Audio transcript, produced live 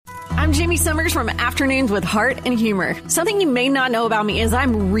I'm Jamie Summers from Afternoons with Heart and Humor. Something you may not know about me is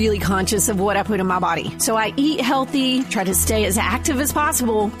I'm really conscious of what I put in my body. So I eat healthy, try to stay as active as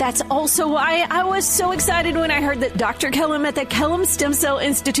possible. That's also why I was so excited when I heard that Dr. Kellum at the Kellum Stem Cell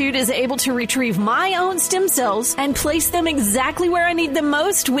Institute is able to retrieve my own stem cells and place them exactly where I need them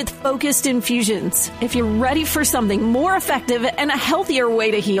most with focused infusions. If you're ready for something more effective and a healthier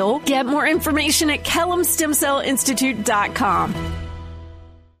way to heal, get more information at KellumStemCellInstitute.com.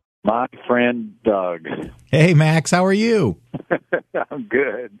 My friend Doug. Hey, Max, how are you? I'm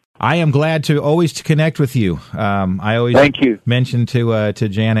good. I am glad to always to connect with you. I always Thank you. mention to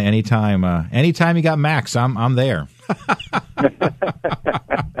Jana anytime you got Max, I'm there.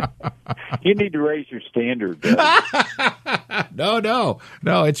 You need to raise your standard. No,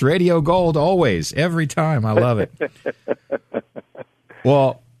 it's radio gold always, every time. I love it.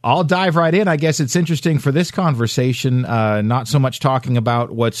 Well, I'll dive right in. I guess it's interesting for this conversation, not so much talking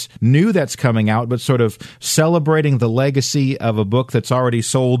about what's new that's coming out, but sort of celebrating the legacy of a book that's already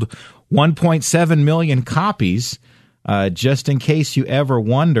sold 1.7 million copies, just in case you ever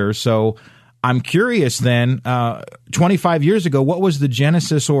wonder. So I'm curious then, 25 years ago, what was the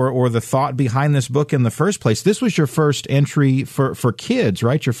genesis or the thought behind this book in the first place? This was your first entry for kids,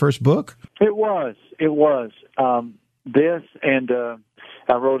 right? Your first book? It was. This and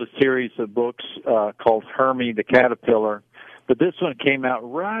I wrote a series of books called Hermie the Caterpillar, but this one came out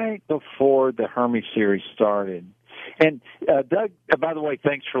right before the Hermie series started. And Doug, by the way,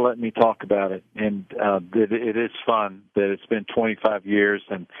 thanks for letting me talk about it. And it is fun that it's been 25 years,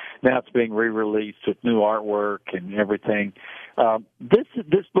 and now it's being re-released with new artwork and everything.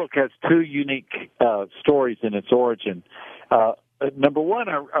 This book has two unique stories in its origin. Number one,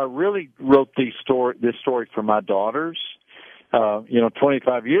 I really wrote this story for my daughters.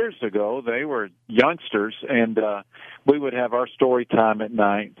 25 years ago, they were youngsters, and we would have our story time at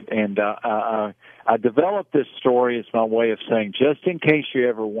night. And I developed this story as my way of saying, just in case you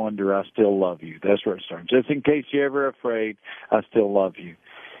ever wonder, I still love you. That's where it started. Just in case you're ever afraid, I still love you.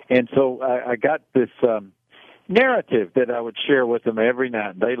 And so I got this narrative that I would share with them every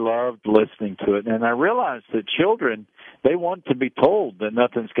night. They loved listening to it. And I realized that children, they want to be told that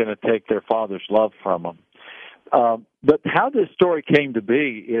nothing's going to take their father's love from them. But how this story came to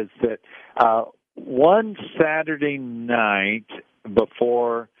be is that one Saturday night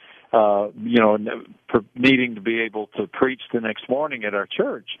before, needing to be able to preach the next morning at our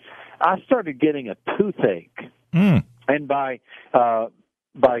church, I started getting a toothache. And by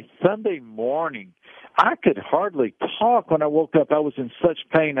Sunday morning, I could hardly talk. When I woke up, I was in such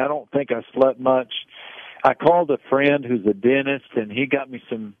pain. I don't think I slept much. I called a friend who's a dentist, and he got me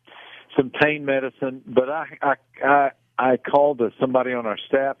some pain medicine, but I called somebody on our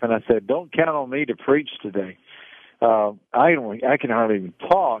staff and I said, "Don't count on me to preach today. I can hardly even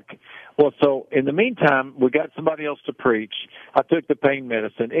talk." Well, so in the meantime, we got somebody else to preach. I took the pain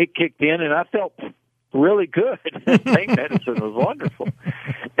medicine. It kicked in, and I felt really good. Pain medicine was wonderful,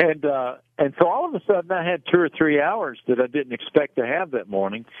 and so all of a sudden, I had 2 or 3 hours that I didn't expect to have that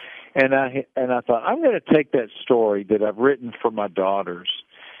morning, and I thought, I'm going to take that story that I've written for my daughters.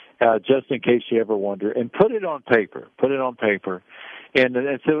 Just in case you ever wonder, and put it on paper. And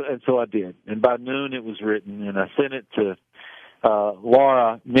so I did. And by noon it was written, and I sent it to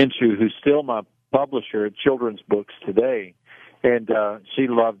Laura Minshew, who's still my publisher at children's books today, and she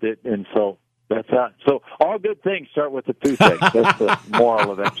loved it, and so that's how. So all good things start with a toothache. That's the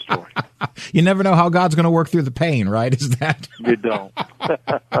moral of that story. You never know how God's going to work through the pain, right? Is that? You don't.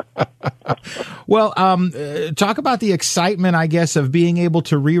 Well, talk about the excitement, I guess, of being able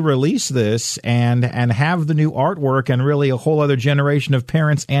to re-release this and have the new artwork, and really a whole other generation of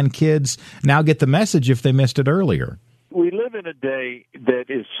parents and kids now get the message if they missed it earlier. We live in a day that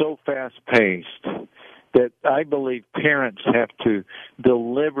is so fast-paced that I believe parents have to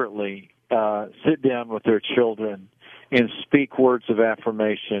deliberately sit down with their children and speak words of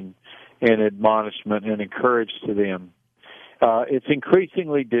affirmation and admonishment and encourage to them. It's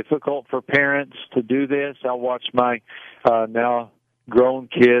increasingly difficult for parents to do this. I watch my now grown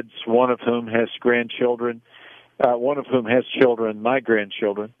kids, one of whom has grandchildren, my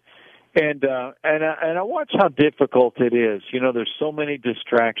grandchildren, and I watch how difficult it is. There's so many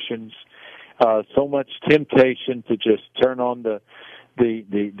distractions, so much temptation to just turn on the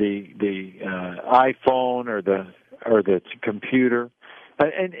iPhone or the computer.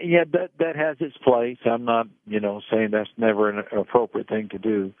 And yeah, that has its place. I'm not, saying that's never an appropriate thing to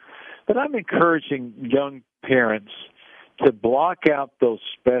do. But I'm encouraging young parents to block out those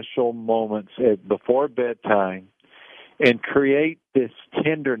special moments before bedtime and create this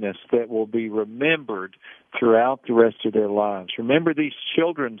tenderness that will be remembered throughout the rest of their lives. Remember, these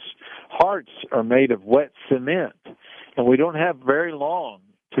children's hearts are made of wet cement, and we don't have very long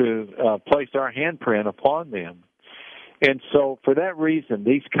to place our handprint upon them. And so for that reason,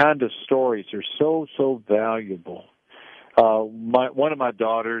 these kind of stories are so valuable. One of my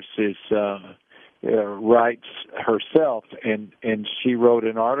daughters writes herself, and she wrote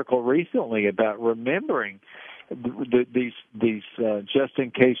an article recently about remembering these just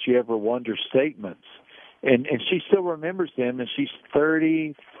in case you ever wonder statements, and she still remembers them, and she's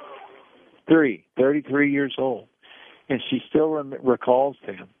 33 years old, and she still recalls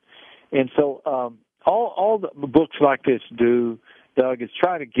them. And so all the books like this do, Doug, is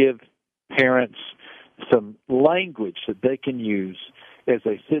try to give parents some language that they can use as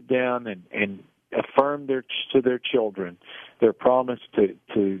they sit down and affirm to their children their promise to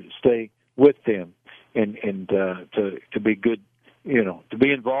stay with them and to be good, to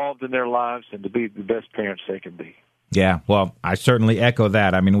be involved in their lives and to be the best parents they can be. Yeah, well, I certainly echo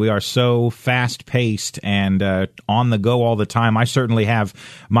that. I mean, we are so fast-paced and on the go all the time. I certainly have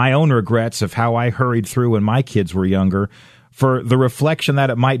my own regrets of how I hurried through when my kids were younger. For the reflection that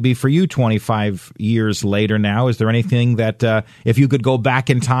it might be for you 25 years later now, is there anything that if you could go back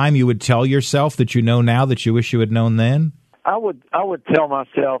in time, you would tell yourself that you know now that you wish you had known then? I would tell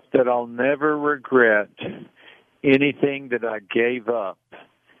myself that I'll never regret anything that I gave up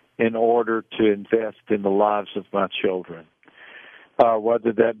in order to invest in the lives of my children,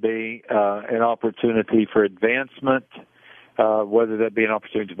 whether that be an opportunity for advancement, whether that be an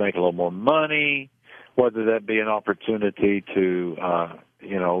opportunity to make a little more money, whether that be an opportunity to,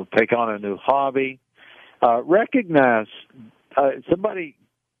 take on a new hobby. Recognize somebody.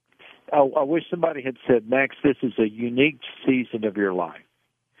 I wish somebody had said, Max, this is a unique season of your life.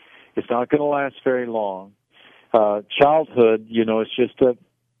 It's not going to last very long. Childhood, it's just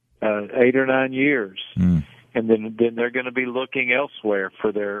 8 or 9 years, and then they're going to be looking elsewhere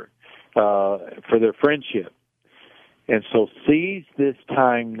for their friendship. And so seize this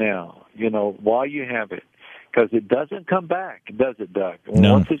time now, while you have it, because it doesn't come back, does it, Doug?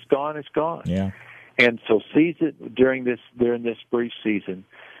 No. Once it's gone, it's gone. Yeah. And so seize it during this brief season.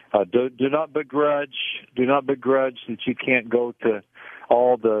 Do not begrudge. Do not begrudge that you can't go to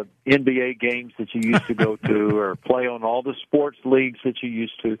all the NBA games that you used to go to, or play on all the sports leagues that you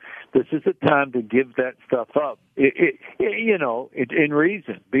used to. This is the time to give that stuff up. In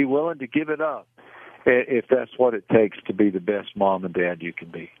reason, be willing to give it up if that's what it takes to be the best mom and dad you can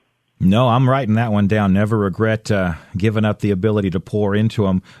be. No, I'm writing that one down. Never regret giving up the ability to pour into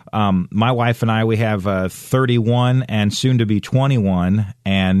them. My wife and I, we have 31 and soon to be 21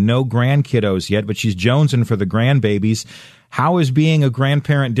 and no grandkiddos yet, but she's jonesing for the grandbabies. How is being a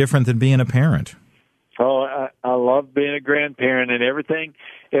grandparent different than being a parent? Oh, I love being a grandparent, and everything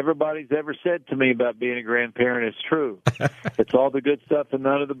everybody's ever said to me about being a grandparent is true. It's all the good stuff and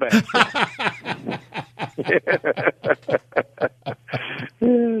none of the bad stuff.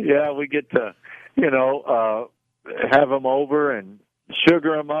 Yeah, we get to, have them over and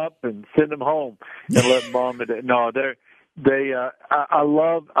sugar them up and send them home and let mom and dad. No, I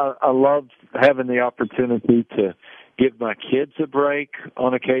love having the opportunity to give my kids a break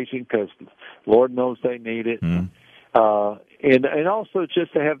on occasion, because Lord knows they need it. And also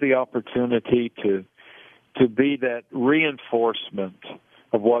just to have the opportunity to be that reinforcement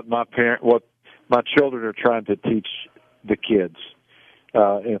of what my children are trying to teach the kids.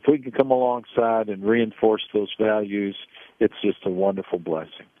 If we can come alongside and reinforce those values, it's just a wonderful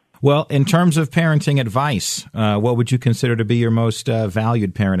blessing. Well, in terms of parenting advice, what would you consider to be your most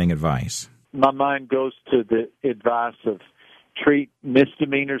valued parenting advice? My mind goes to the advice of treat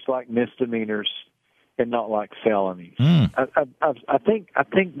misdemeanors like misdemeanors and not like felonies. I think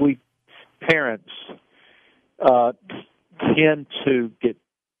we parents tend to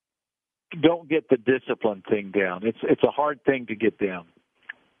don't get the discipline thing down. It's a hard thing to get down.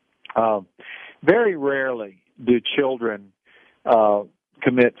 Very rarely do children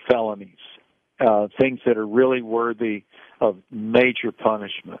commit felonies, things that are really worthy of major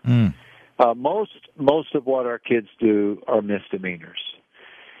punishment. Most of what our kids do are misdemeanors.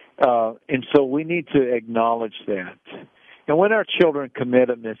 And so we need to acknowledge that. And when our children commit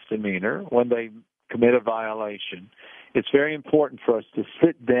a misdemeanor, when they commit a violation, it's very important for us to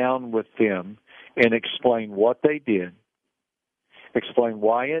sit down with them and explain what they did, explain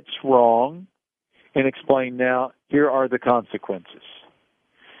why it's wrong, and explain now, here are the consequences.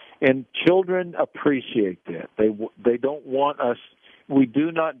 And children appreciate that. They don't want us. We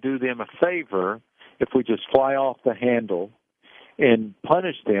do not do them a favor if we just fly off the handle and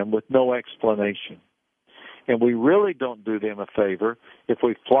punish them with no explanation. And we really don't do them a favor if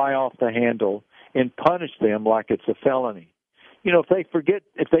we fly off the handle and punish them like it's a felony. You know,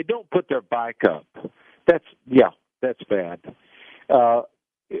 if they don't put their bike up, that's bad. But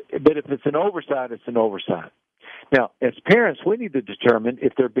if it's an oversight, it's an oversight. Now, as parents, we need to determine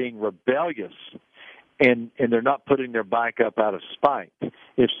if they're being rebellious and they're not putting their bike up out of spite.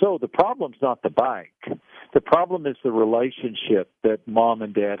 If so, the problem's not the bike. The problem is the relationship that mom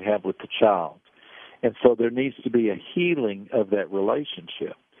and dad have with the child. And so there needs to be a healing of that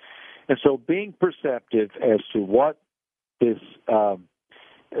relationship. And so being perceptive as to what is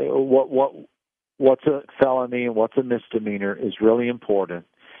what's a felony and what's a misdemeanor is really important,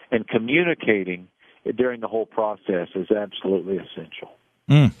 and communicating during the whole process is absolutely essential.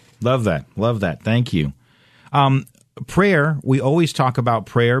 Love that. Thank you. Prayer, we always talk about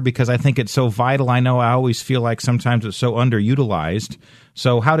prayer because I think it's so vital. I know I always feel like sometimes it's so underutilized.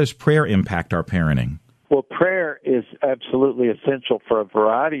 So how does prayer impact our parenting? Well, prayer is absolutely essential for a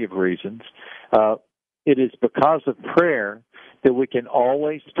variety of reasons. It is because of prayer that we can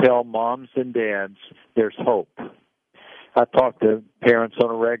always tell moms and dads there's hope. I talk to parents on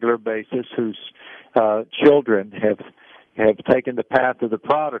a regular basis whose children have taken the path of the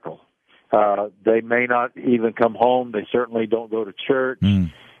prodigal. They may not even come home. They certainly don't go to church.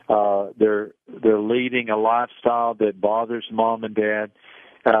 They're leading a lifestyle that bothers mom and dad,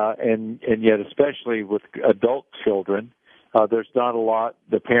 and yet, especially with adult children, there's not a lot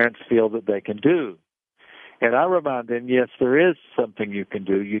the parents feel that they can do. And I remind them, yes, there is something you can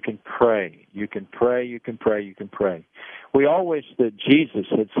do. You can pray. You can pray. You can pray. You can pray. We all wish that Jesus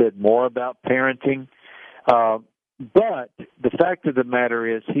had said more about parenting. But the fact of the matter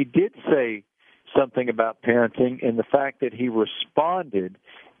is he did say something about parenting in the fact that he responded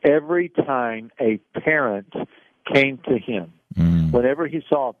every time a parent came to him. Whenever he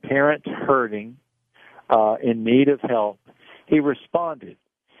saw a parent hurting, in need of help, he responded.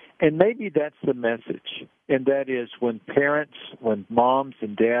 And maybe that's the message, and that is when moms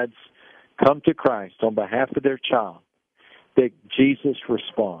and dads come to Christ on behalf of their child, that Jesus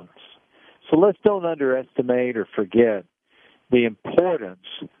responds. So let's don't underestimate or forget the importance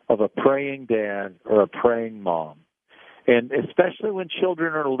of a praying dad or a praying mom, and especially when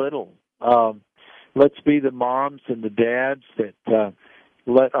children are little. Let's be the moms and the dads that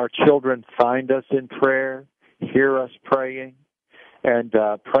let our children find us in prayer, hear us praying, and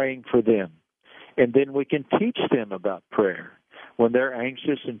praying for them. And then we can teach them about prayer. When they're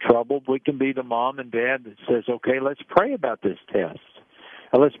anxious and troubled, we can be the mom and dad that says, okay, let's pray about this test.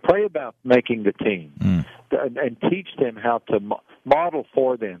 Let's pray about making the team, and teach them how to model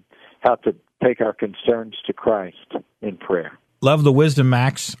for them how to take our concerns to Christ in prayer. Love the wisdom,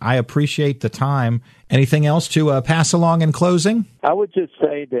 Max. I appreciate the time. Anything else to pass along in closing? I would just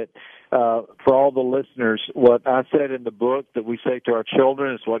say that for all the listeners, what I said in the book that we say to our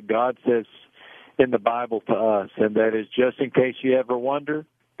children is what God says in the Bible to us, and that is, just in case you ever wonder,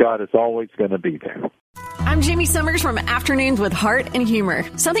 God is always going to be there. I'm Jamie Summers from Afternoons with Heart and Humor.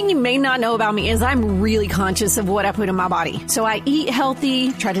 Something you may not know about me is I'm really conscious of what I put in my body. So I eat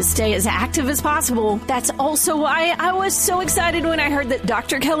healthy, try to stay as active as possible. That's also why I was so excited when I heard that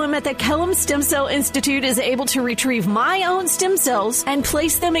Dr. Kellum at the Kellum Stem Cell Institute is able to retrieve my own stem cells and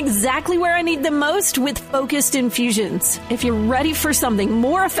place them exactly where I need them most with focused infusions. If you're ready for something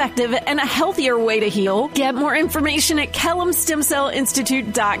more effective and a healthier way to heal, get more information at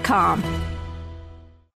KellumStemCellInstitute.com.